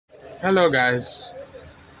Hello guys,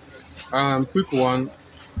 quick one.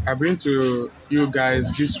 I bring to you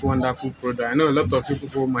guys this wonderful product. I know a lot of people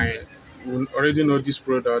who might will already know this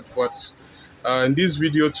product, but in this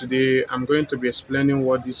video today, I'm going to be explaining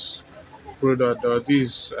what this product does.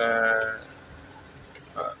 This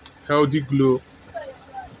healthy glow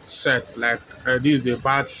set, like this is a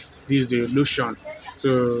bath, this is a lotion.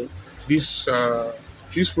 So this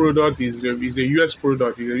this product is a US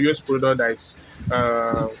product. It's a US product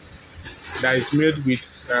uh, that is made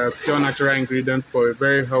with pure natural ingredient for a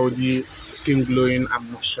very healthy skin glowing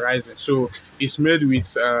and moisturizing. So it's made with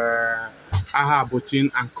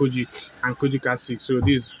botine and kojic acid. So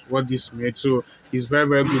this is what this made. So it's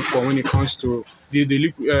very good for when it comes to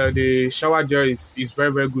the shower gel is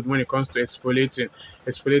very good when it comes to exfoliating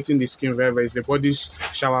the skin very well. It's a body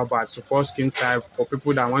shower bath. So for skin type, for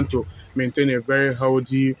people that want to maintain a very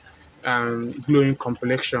healthy glowing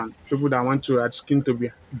complexion, people that want to add skin to be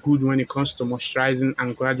good when it comes to moisturizing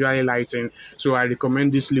and gradually lightening. So I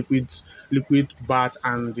recommend this liquid bath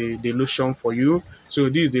and the lotion for you. So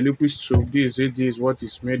this is the liquid soap. This is what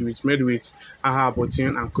it's made with. It's made with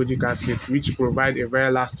botine and kojic acid, which provide a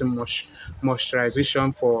very lasting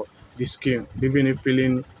moisturization for the skin, leaving it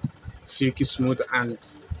feeling silky smooth and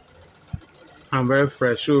very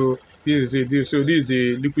fresh. So this is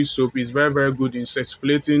the liquid soap. It's very good in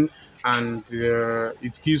exfoliating, and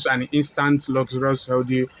it gives an instant luxurious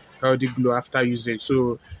healthy glow after usage.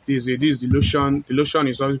 So this is the lotion. The lotion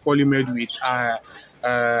is also poorly made with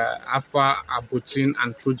alpha abotine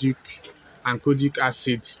and kojic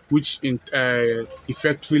acid, which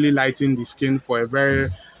effectively lighten the skin for uh,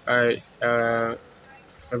 uh,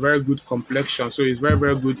 a very good complexion. So it's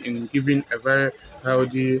very good in giving a very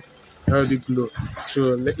healthy glow. So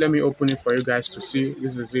let me open it for you guys to see.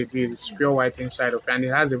 This is it. It's pure white inside of it, and it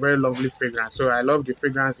has a very lovely fragrance. So I love the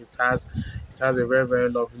fragrance it has. It has a very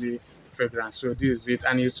lovely fragrance. So this is it,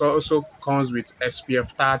 and it also comes with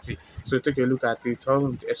SPF 30. So take a look at it. It comes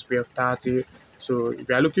with SPF 30. So if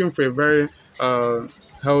you are looking for a very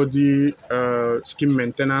healthy skin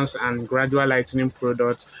maintenance and gradual lightening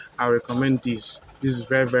product, I recommend this. This is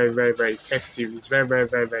very effective. It's very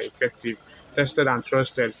effective, tested and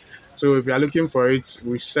trusted. So if you are looking for it,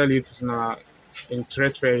 we sell it in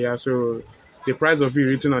trade fair here. So the price of it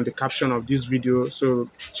written on the caption of this video. So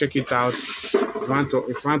check it out. If you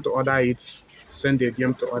want to order it, send a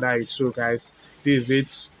DM to order it. So guys, this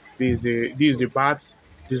is it. This is the bath.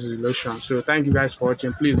 This is the lotion. So thank you guys for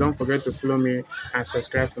watching. Please don't forget to follow me and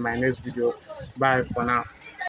subscribe to my next video. Bye for now.